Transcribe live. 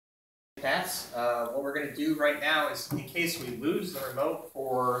cats. What we're going to do right now is, in case we lose the remote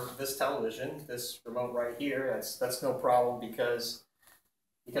for this television, this remote right here, that's no problem because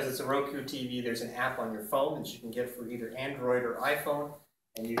it's a Roku TV. There's an app on your phone that you can get for either Android or iPhone,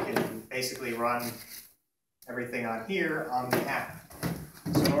 and you can basically run everything on here on the app.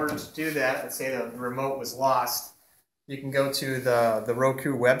 So in order to do that, let's say the remote was lost, you can go to the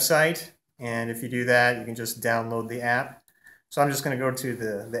Roku website, and if you do that, you can just download the app. So I'm just going to go to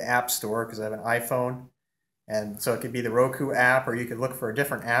the App Store because I have an iPhone, and so it could be the Roku app, or you could look for a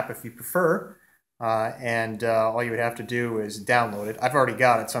different app if you prefer, all you would have to do is download it. I've already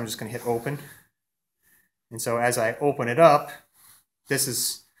got it, so I'm just going to hit open. And so as I open it up, this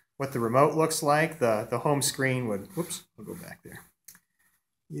is what the remote looks like. The home screen would, whoops, I'll go back there.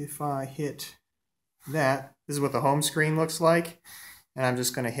 If I hit that, this is what the home screen looks like. And I'm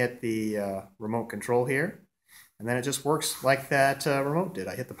just going to hit the remote control here. And then it just works like that remote did.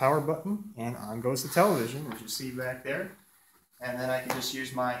 I hit the power button, and on goes the television, which you see back there. And then I can just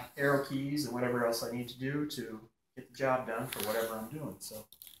use my arrow keys and whatever else I need to do to get the job done for whatever I'm doing. So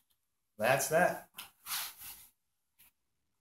that's that.